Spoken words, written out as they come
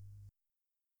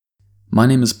My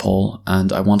name is Paul,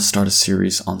 and I want to start a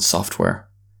series on software.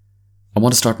 I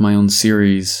want to start my own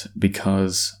series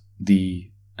because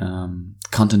the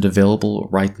content available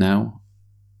right now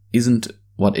isn't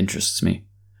what interests me.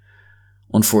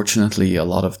 Unfortunately, a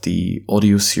lot of the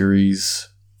audio series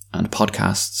and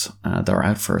podcasts that are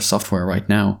out for software right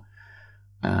now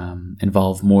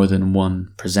involve more than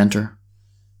one presenter.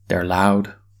 They're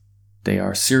loud. They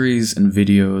are series and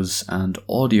videos and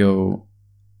audio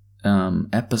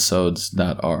episodes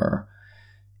that are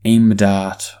aimed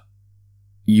at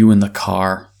you in the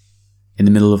car in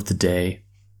the middle of the day.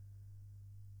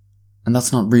 And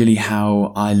that's not really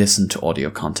how I listen to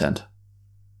audio content.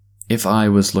 If I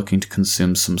was looking to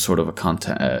consume some sort of a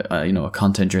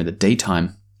content during the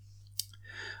daytime,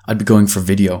 I'd be going for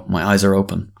video. My eyes are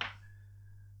open.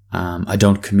 I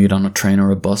don't commute on a train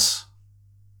or a bus.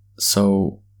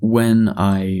 So when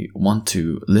I want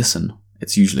to listen,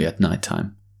 it's usually at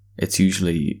nighttime. It's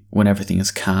usually when everything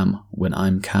is calm, when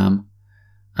I'm calm,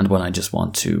 and when I just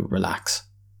want to relax.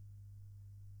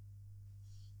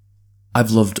 I've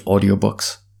loved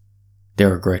audiobooks.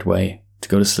 They're a great way to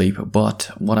go to sleep, but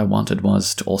what I wanted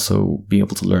was to also be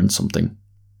able to learn something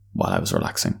while I was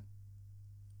relaxing.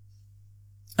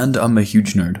 And I'm a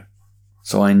huge nerd,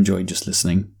 so I enjoy just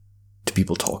listening to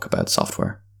people talk about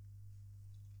software.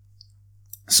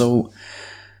 So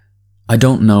I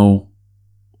don't know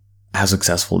how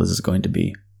successful this is going to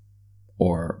be,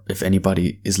 or if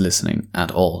anybody is listening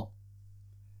at all.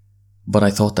 But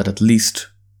I thought that at least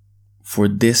for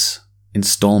this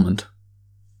installment,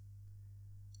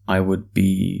 I would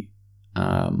be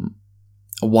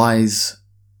wise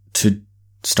to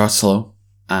start slow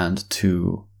and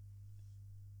to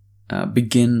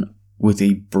begin with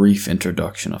a brief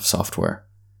introduction of software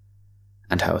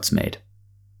and how it's made.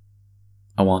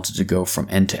 I wanted to go from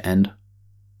end to end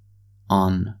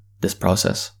on this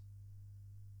process,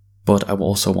 but I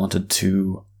also wanted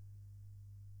to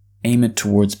aim it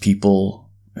towards people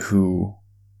who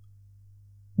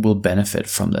will benefit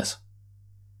from this.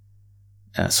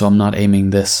 So I'm not aiming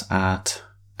this at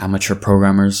amateur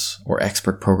programmers or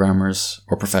expert programmers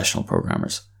or professional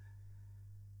programmers.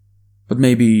 But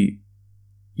maybe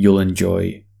you'll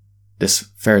enjoy this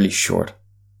fairly short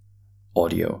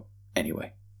audio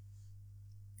anyway.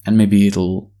 And maybe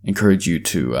it'll encourage you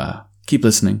to keep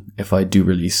listening if I do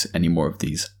release any more of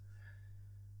these.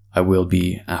 I will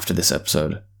be, after this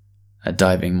episode,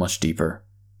 diving much deeper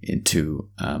into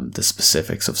the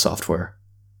specifics of software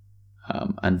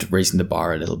and raising the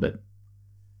bar a little bit.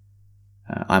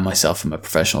 I myself am a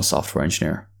professional software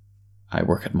engineer. I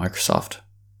work at Microsoft.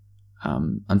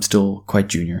 I'm still quite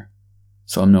junior,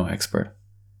 so I'm no expert.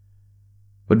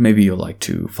 But maybe you'll like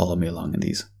to follow me along in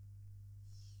these.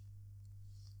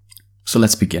 So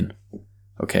let's begin,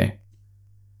 okay?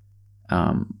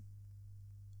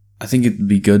 I think it would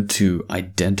be good to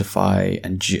identify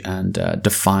and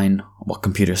define what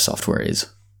computer software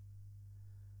is.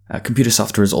 Computer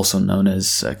software is also known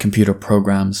as computer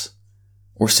programs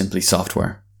or simply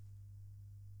software.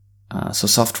 So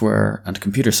software and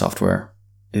computer software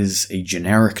is a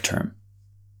generic term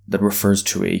that refers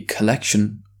to a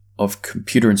collection of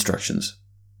computer instructions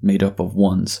made up of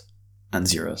ones and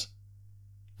zeros.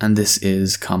 And this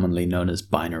is commonly known as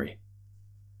binary.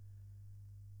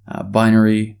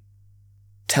 Binary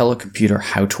tell a computer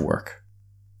how to work,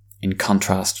 in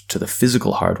contrast to the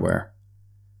physical hardware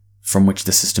from which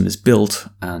the system is built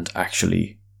and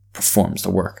actually performs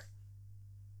the work.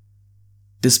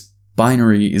 This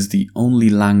binary is the only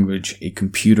language a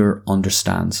computer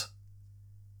understands.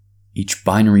 Each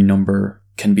binary number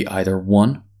can be either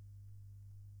 1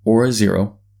 or a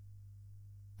 0,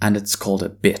 and it's called a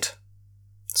bit.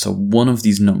 So one of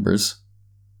these numbers,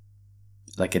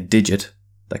 like a digit,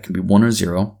 that can be 1 or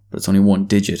 0, but it's only one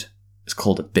digit, is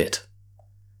called a bit.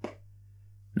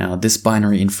 Now, this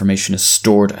binary information is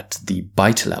stored at the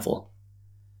byte level,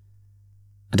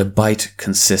 and a byte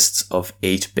consists of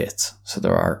 8 bits. So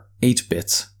there are 8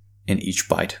 bits in each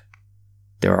byte.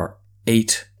 There are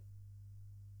 8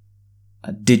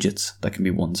 digits that can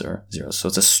be 1s or 0s. So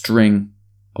it's a string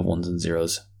of 1s and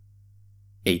 0s,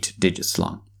 8 digits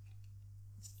long.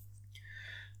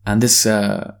 And this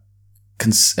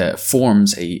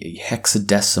forms a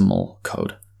hexadecimal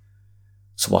code.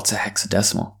 So what's a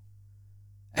hexadecimal?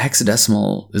 A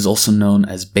hexadecimal is also known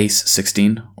as base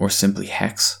 16 or simply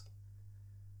hex.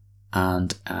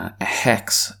 And a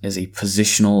hex is a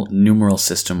positional numeral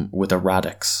system with a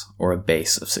radix or a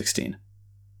base of 16.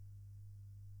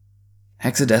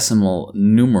 Hexadecimal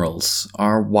numerals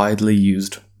are widely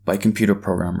used by computer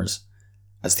programmers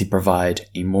as they provide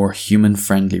a more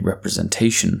human-friendly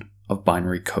representation of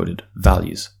binary coded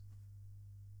values.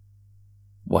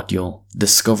 what you'll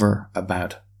discover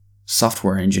about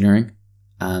software engineering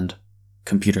and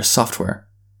computer software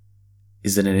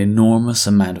is that an enormous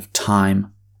amount of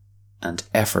time and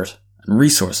effort and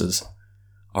resources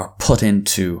are put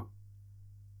into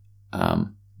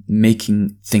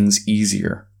making things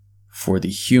easier for the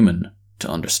human to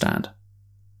understand.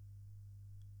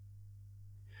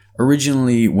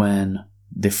 Originally, when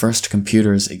the first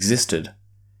computers existed,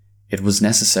 it was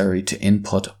necessary to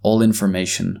input all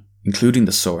information, including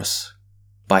the source,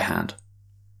 by hand.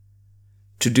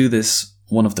 To do this,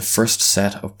 one of the first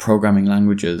set of programming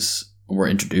languages were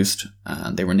introduced,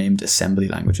 and they were named assembly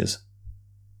languages.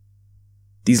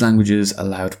 These languages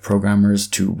allowed programmers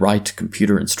to write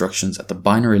computer instructions at the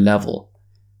binary level,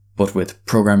 but with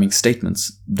programming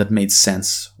statements that made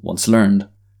sense once learned,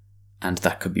 and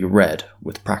that could be read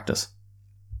with practice.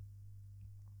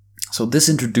 So this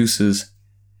introduces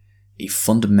a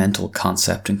fundamental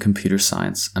concept in computer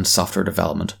science and software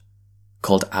development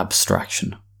called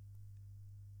abstraction.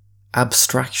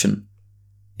 Abstraction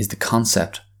is the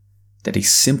concept that a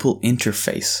simple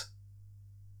interface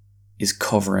is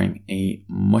covering a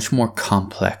much more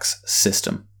complex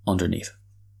system underneath.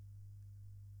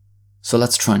 So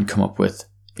let's try and come up with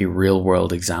a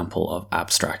real-world example of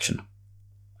abstraction.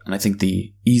 And I think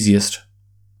the easiest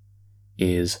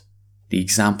is the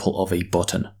example of a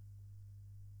button.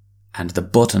 And the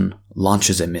button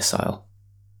launches a missile.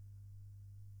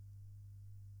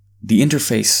 The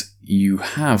interface you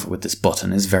have with this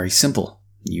button is very simple.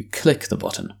 You click the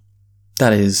button.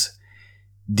 That is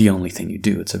the only thing you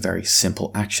do. It's a very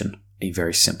simple action, a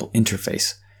very simple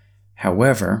interface.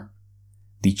 However,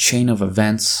 the chain of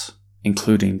events,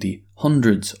 including the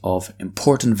hundreds of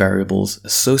important variables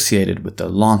associated with the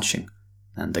launching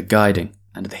and the guiding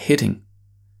and the hitting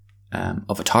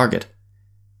of a target,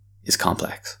 is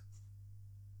complex.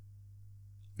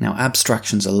 Now,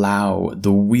 abstractions allow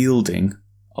the wielding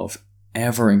of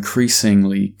ever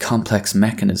increasingly complex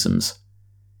mechanisms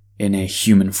in a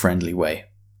human-friendly way.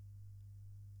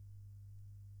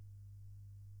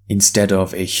 Instead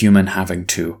of a human having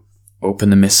to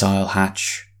open the missile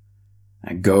hatch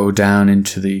and go down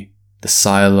into the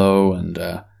silo and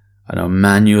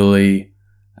manually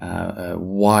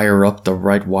wire up the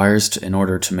right wires in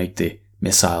order to make the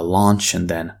missile launch, and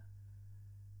then,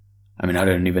 I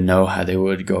don't even know how they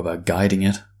would go about guiding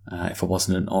it if it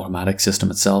wasn't an automatic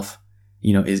system itself.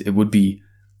 It would be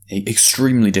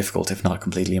extremely difficult, if not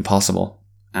completely impossible,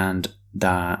 and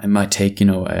that it might take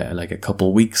like a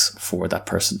couple weeks for that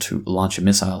person to launch a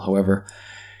missile. However,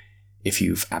 if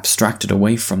you've abstracted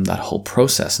away from that whole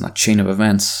process and that chain of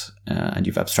events, and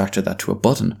you've abstracted that to a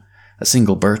button, a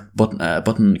single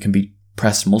button can be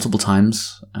pressed multiple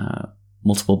times.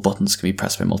 Multiple buttons can be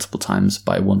pressed by multiple times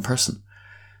by one person.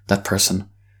 That person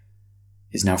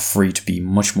is now free to be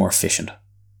much more efficient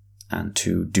and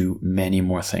to do many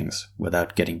more things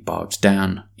without getting bogged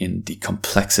down in the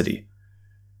complexity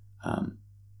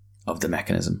of the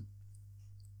mechanism.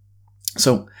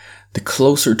 So, the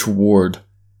closer toward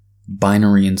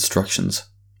binary instructions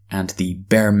and the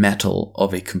bare metal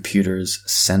of a computer's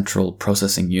central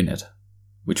processing unit,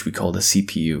 which we call the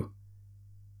CPU,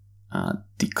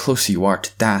 the closer you are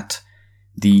to that,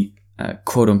 the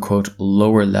quote-unquote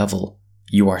lower level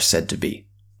you are said to be.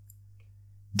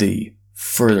 The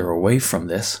further away from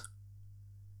this,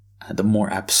 the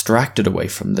more abstracted away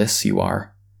from this you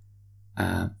are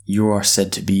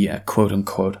said to be a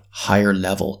quote-unquote higher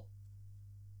level.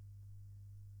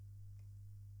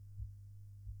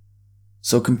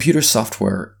 So computer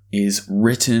software is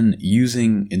written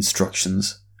using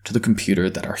instructions to the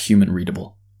computer that are human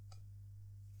readable.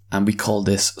 And we call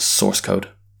this source code.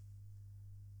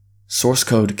 Source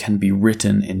code can be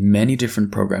written in many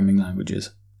different programming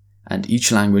languages, and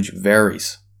each language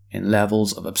varies in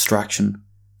levels of abstraction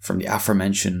from the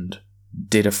aforementioned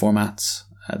data formats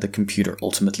the computer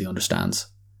ultimately understands.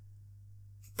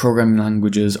 Programming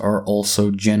languages are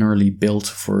also generally built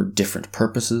for different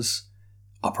purposes,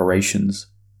 operations,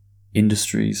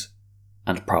 industries,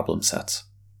 and problem sets.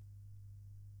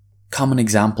 Common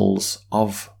examples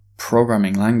of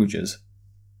programming languages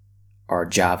are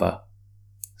Java,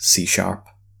 C#,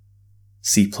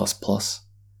 C++,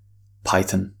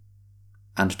 Python,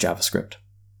 and JavaScript.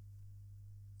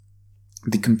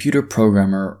 The computer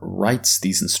programmer writes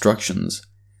these instructions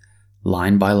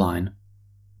line by line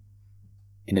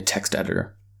in a text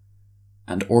editor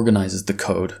and organizes the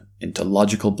code into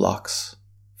logical blocks,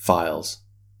 files,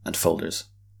 and folders.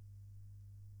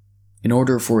 In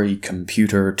order for a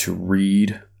computer to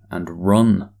read and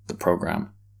run the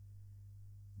program,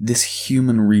 this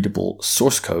human-readable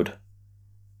source code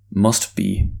must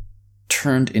be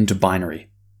turned into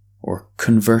binary, or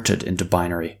converted into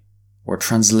binary, or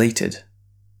translated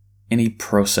in a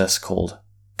process called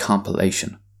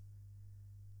compilation.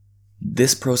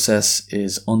 This process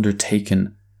is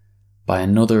undertaken by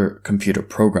another computer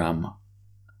program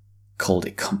called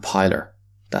a compiler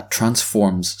that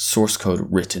transforms source code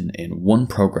written in one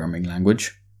programming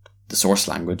language, the source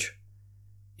language,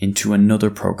 into another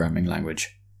programming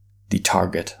language, the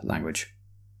target language.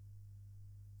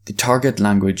 The target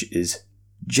language is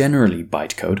generally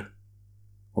bytecode,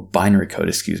 or binary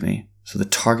code, So the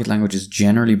target language is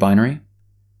generally binary,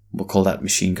 we'll call that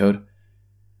machine code,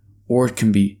 or it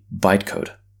can be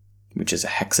bytecode, which is a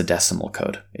hexadecimal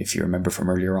code, if you remember from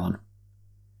earlier on.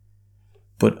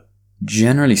 But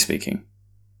generally speaking,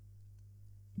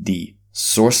 the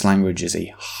source language is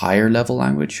a higher level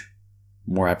language,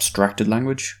 more abstracted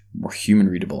language, more human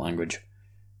readable language,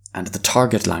 and the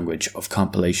target language of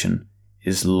compilation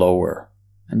is lower,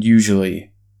 and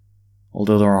usually,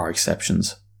 although there are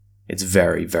exceptions, it's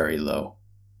very, very low,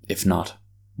 if not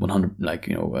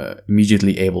 100,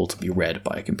 immediately able to be read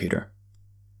by a computer.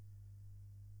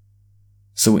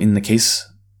 So in the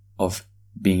case of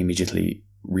being immediately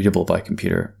readable by a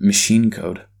computer, machine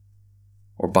code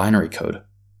or binary code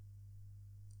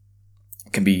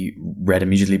can be read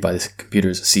immediately by the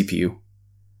computer's CPU.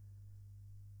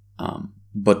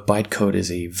 But bytecode is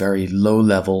a very low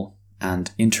level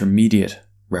and intermediate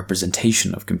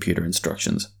representation of computer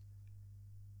instructions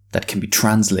that can be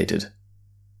translated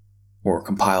or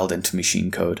compiled into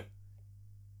machine code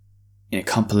in a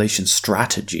compilation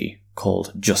strategy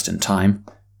called just-in-time,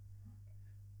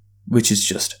 which is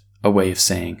just a way of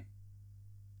saying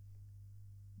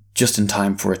just in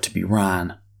time for it to be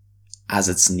ran as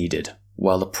it's needed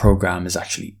while the program is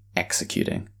actually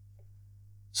executing.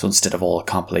 So instead of all the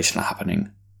compilation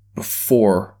happening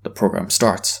before the program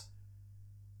starts,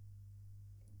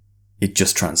 it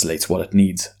just translates what it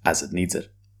needs as it needs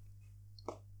it.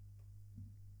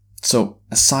 So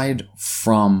aside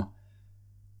from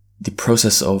the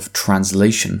process of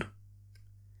translation,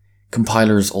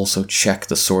 compilers also check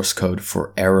the source code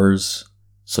for errors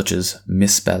such as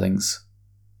misspellings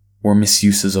or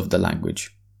misuses of the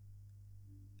language,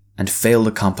 and fail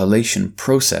the compilation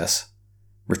process,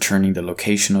 returning the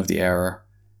location of the error,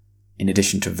 in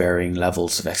addition to varying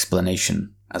levels of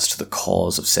explanation as to the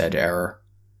cause of said error,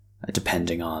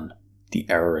 depending on the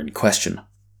error in question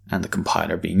and the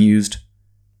compiler being used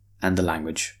and the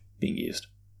language being used.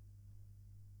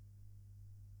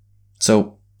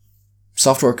 So,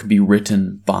 software can be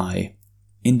written by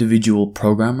individual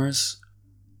programmers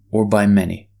or by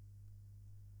many.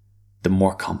 The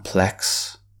more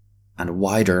complex and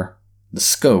wider the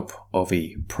scope of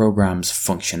a program's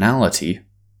functionality,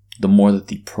 the more that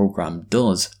the program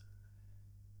does,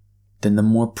 then the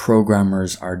more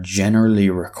programmers are generally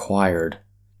required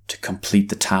to complete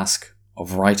the task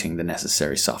of writing the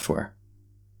necessary software.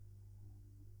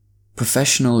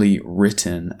 Professionally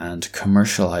written and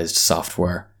commercialized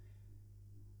software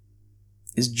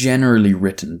is generally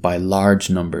written by large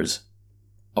numbers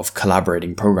of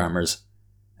collaborating programmers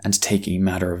and take a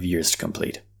matter of years to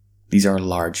complete. These are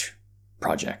large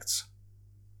projects.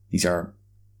 These are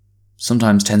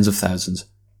sometimes tens of thousands,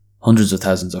 hundreds of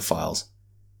thousands of files.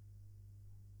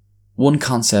 One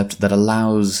concept that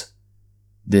allows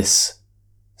this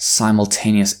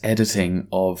simultaneous editing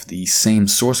of the same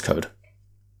source code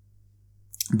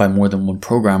by more than one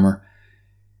programmer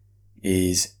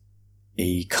is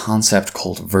a concept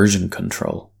called version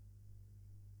control.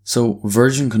 So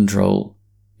version control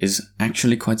is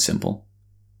actually quite simple.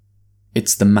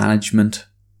 It's the management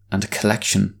and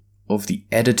collection of the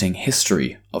editing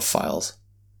history of files,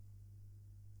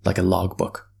 like a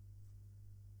logbook.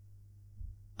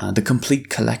 The complete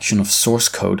collection of source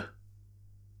code,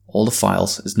 all the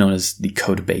files, is known as the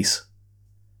code base.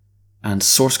 And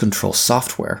source control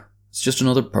software is just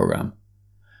another program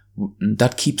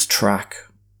that keeps track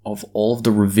of all of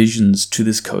the revisions to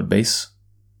this code base,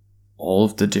 all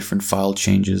of the different file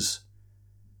changes,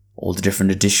 all the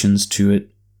different additions to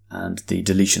it, and the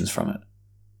deletions from it.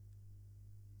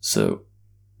 So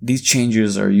these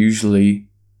changes are usually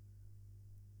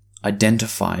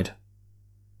identified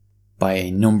by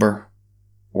a number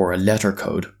or a letter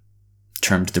code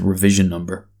termed the revision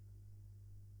number.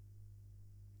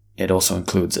 It also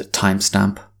includes a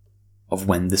timestamp of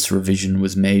when this revision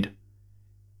was made.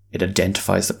 It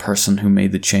identifies the person who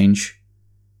made the change.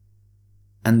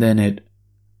 And then it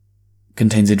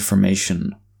contains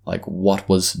information like what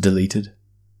was deleted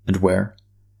and where,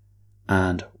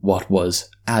 and what was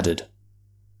added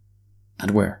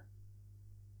and where.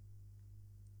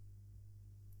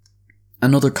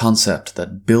 Another concept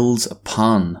that builds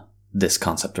upon this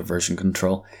concept of version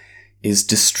control is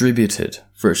distributed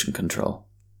version control.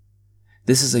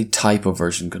 This is a type of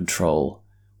version control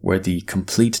where the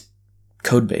complete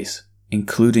codebase,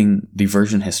 including the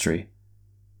version history,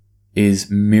 is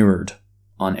mirrored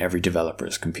on every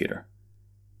developer's computer.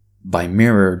 By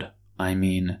mirrored, I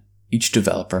mean each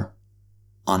developer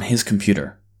on his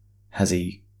computer has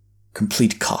a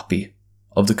complete copy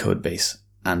of the codebase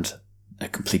and a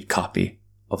complete copy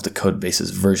of the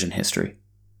codebase's version history.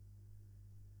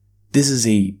 This is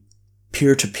a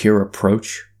peer-to-peer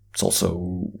approach. It's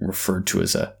also referred to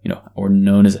as or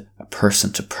known as a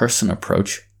person-to-person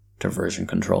approach to version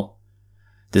control.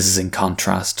 This is in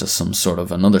contrast to some sort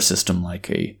of another system like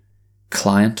a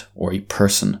client or a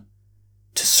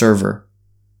person-to-server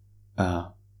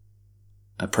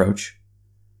approach.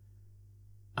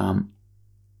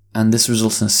 And this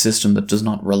results in a system that does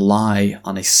not rely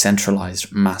on a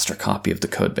centralized master copy of the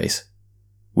codebase,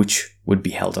 which would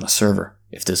be held on a server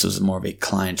if this was more of a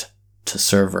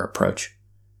client-to-server approach.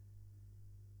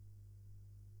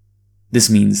 This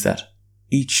means that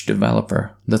each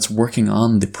developer that's working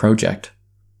on the project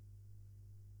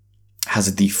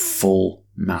has the full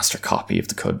master copy of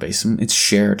the codebase, and it's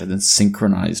shared and it's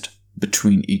synchronized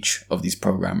between each of these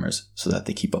programmers so that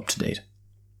they keep up to date.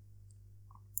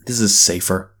 This is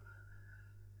safer.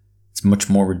 It's much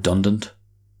more redundant.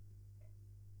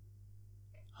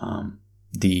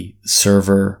 The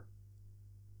server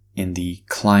in the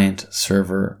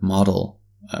client-server model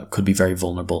could be very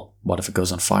vulnerable. What if it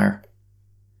goes on fire?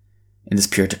 In this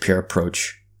peer-to-peer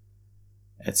approach,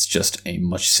 it's just a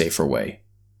much safer way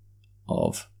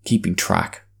of keeping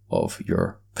track of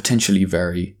your potentially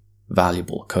very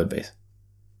valuable codebase.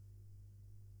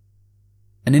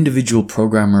 An individual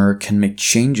programmer can make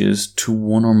changes to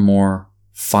one or more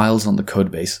files on the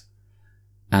codebase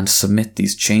and submit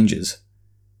these changes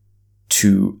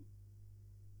to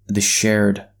the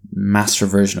shared master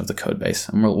version of the codebase,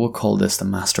 and we'll call this the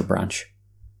master branch.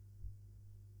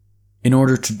 In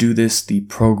order to do this, the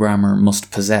programmer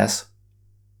must possess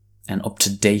an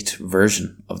up-to-date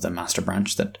version of the master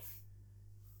branch that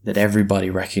everybody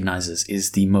recognizes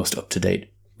is the most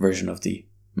up-to-date version of the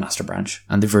master branch,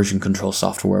 and the version control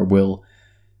software will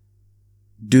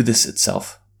do this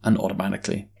itself and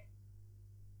automatically.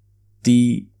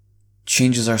 The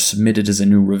changes are submitted as a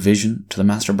new revision to the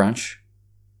master branch,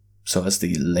 so as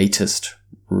the latest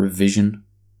revision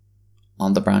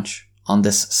on the branch, on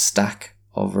this stack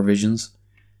of revisions.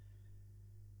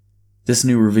 This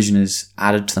new revision is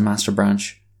added to the master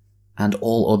branch, and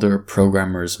all other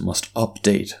programmers must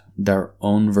update their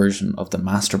own version of the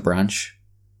master branch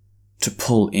to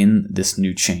pull in this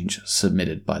new change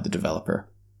submitted by the developer.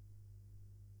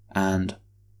 And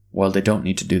while they don't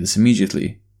need to do this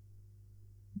immediately,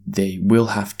 they will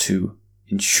have to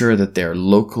ensure that their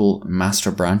local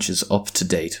master branch is up to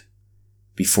date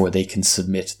before they can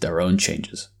submit their own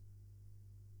changes.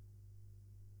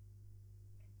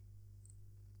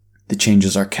 The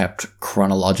changes are kept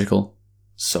chronological,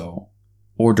 so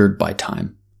ordered by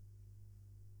time.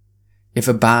 If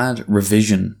a bad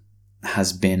revision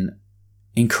has been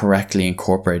incorrectly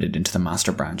incorporated into the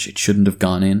master branch, it shouldn't have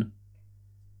gone in.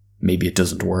 Maybe it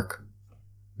doesn't work.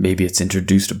 Maybe it's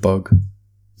introduced a bug.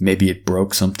 Maybe it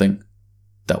broke something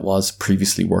that was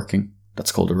previously working.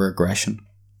 That's called a regression.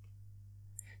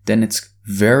 Then it's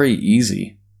very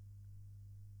easy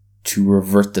to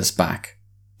revert this back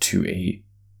to a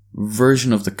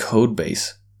version of the code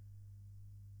base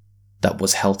that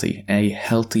was healthy, a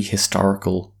healthy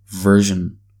historical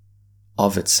version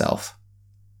of itself,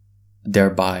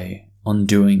 thereby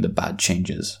undoing the bad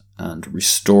changes and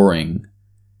restoring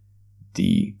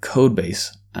the code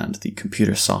base and the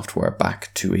computer software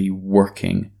back to a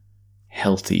working,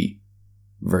 healthy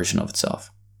version of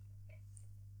itself.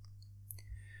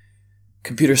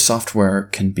 Computer software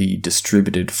can be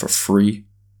distributed for free,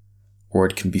 or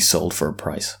it can be sold for a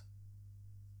price.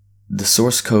 The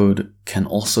source code can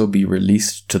also be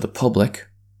released to the public,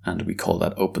 and we call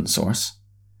that open source,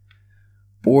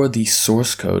 or the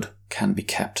source code can be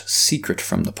kept secret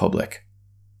from the public,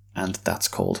 and that's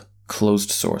called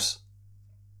closed source.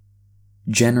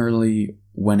 Generally,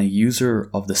 when a user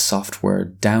of the software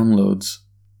downloads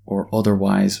or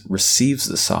otherwise receives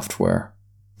the software,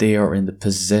 they are in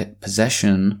the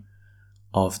possession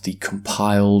of the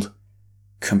compiled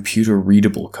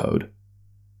computer-readable code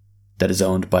that is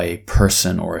owned by a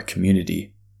person or a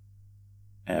community,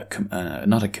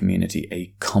 not a community,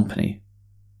 a company,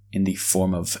 in the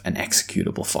form of an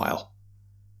executable file.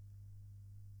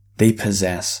 They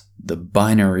possess the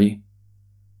binary,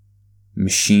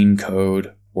 machine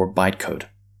code, or bytecode.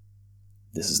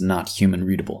 This is not human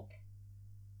readable.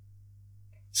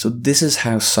 So this is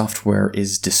how software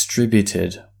is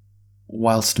distributed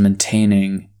whilst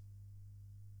maintaining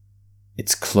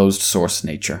its closed source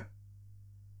nature.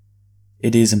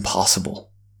 It is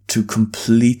impossible to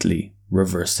completely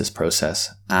reverse this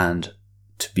process and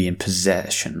to be in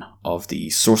possession of the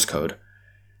source code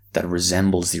that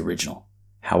resembles the original.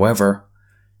 However,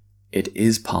 it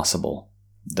is possible,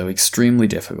 though extremely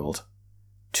difficult,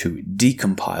 to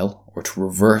decompile or to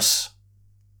reverse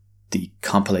the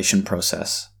compilation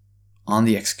process on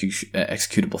the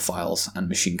executable files and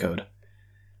machine code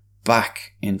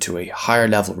back into a higher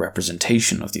level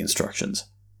representation of the instructions,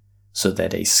 so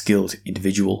that a skilled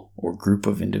individual or group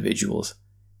of individuals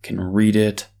can read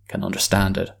it, can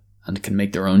understand it, and can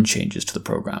make their own changes to the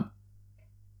program.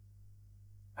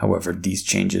 However, these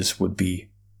changes would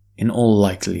be, in all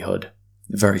likelihood,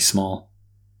 very small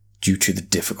due to the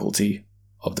difficulty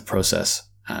of the process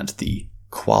and the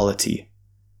quality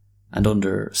and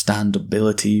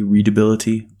understandability,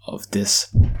 readability of this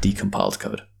decompiled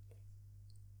code.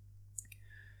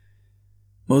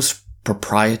 Most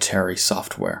proprietary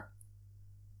software,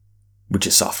 which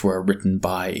is software written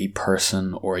by a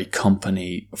person or a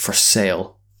company for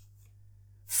sale,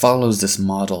 follows this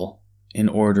model in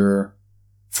order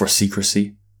for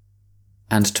secrecy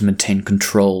and to maintain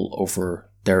control over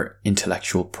their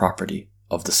intellectual property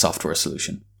of the software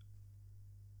solution.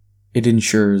 It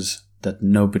ensures that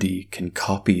nobody can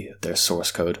copy their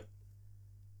source code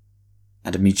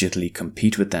and immediately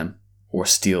compete with them or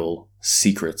steal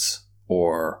secrets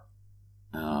or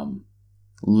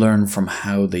learn from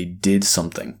how they did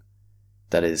something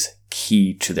that is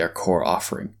key to their core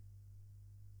offering.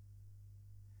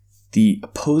 The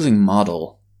opposing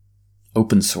model,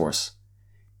 open source,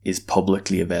 is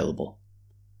publicly available.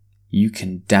 You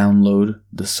can download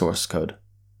the source code.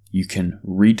 You can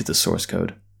read the source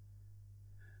code.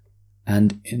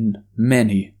 And in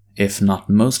many, if not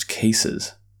most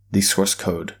cases, the source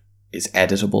code is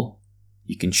editable.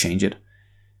 You can change it.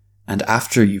 And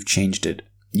after you've changed it,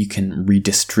 you can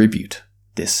redistribute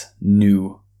this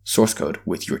new source code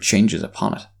with your changes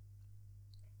upon it.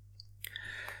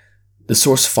 The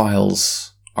source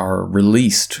files are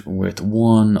released with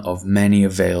one of many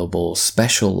available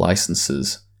special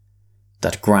licenses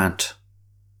that grant,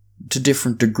 to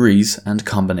different degrees and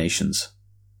combinations,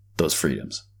 those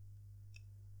freedoms.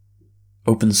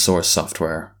 Open source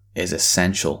software is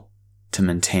essential to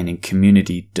maintaining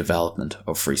community development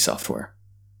of free software.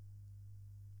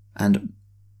 And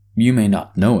you may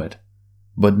not know it,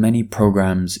 but many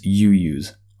programs you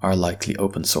use are likely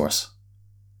open source.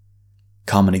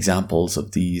 Common examples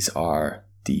of these are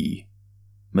the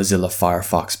Mozilla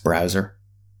Firefox browser,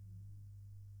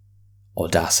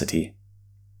 Audacity,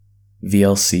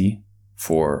 VLC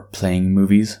for playing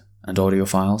movies and audio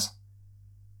files,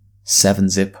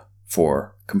 7-Zip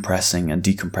for compressing and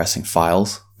decompressing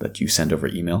files that you send over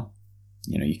email.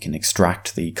 You can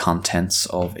extract the contents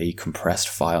of a compressed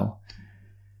file,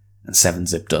 and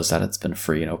 7-Zip does that. It's been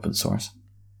free and open source.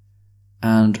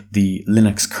 And the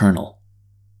Linux kernel.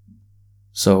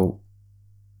 So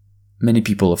many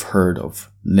people have heard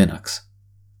of Linux.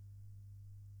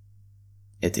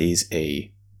 It is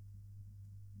a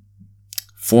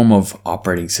form of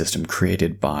operating system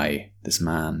created by this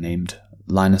man named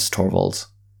Linus Torvalds.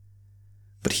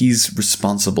 But he's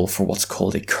responsible for what's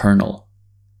called a kernel.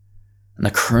 And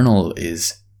a kernel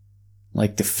is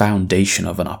like the foundation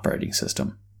of an operating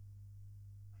system.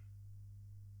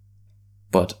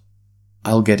 But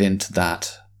I'll get into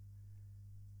that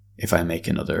if I make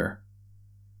another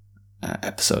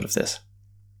episode of this.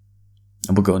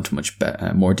 And we'll go into much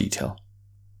more detail.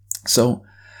 So,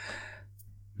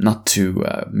 not to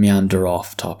meander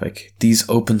off topic, these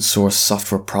open source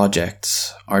software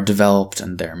projects are developed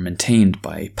and they're maintained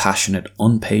by passionate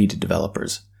unpaid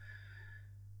developers.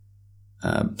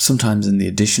 Sometimes in the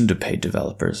addition to paid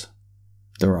developers,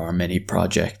 there are many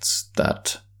projects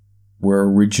that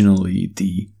were originally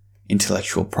the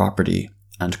intellectual property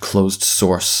and closed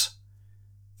source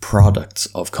products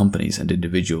of companies and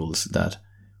individuals that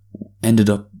ended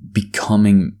up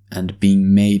becoming and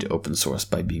being made open source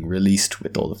by being released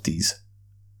with all of these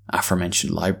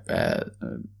aforementioned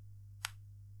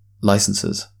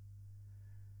licenses.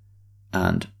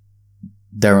 And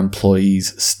their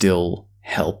employees still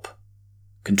help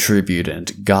contribute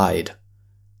and guide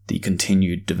the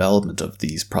continued development of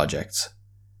these projects,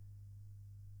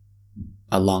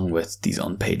 along with these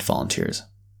unpaid volunteers.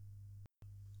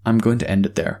 I'm going to end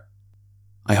it there.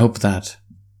 I hope that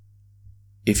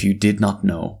if you did not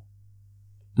know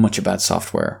much about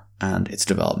software and its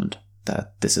development,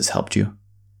 that this has helped you.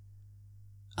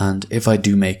 And if I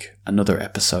do make another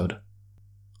episode,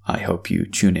 I hope you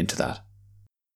tune into that.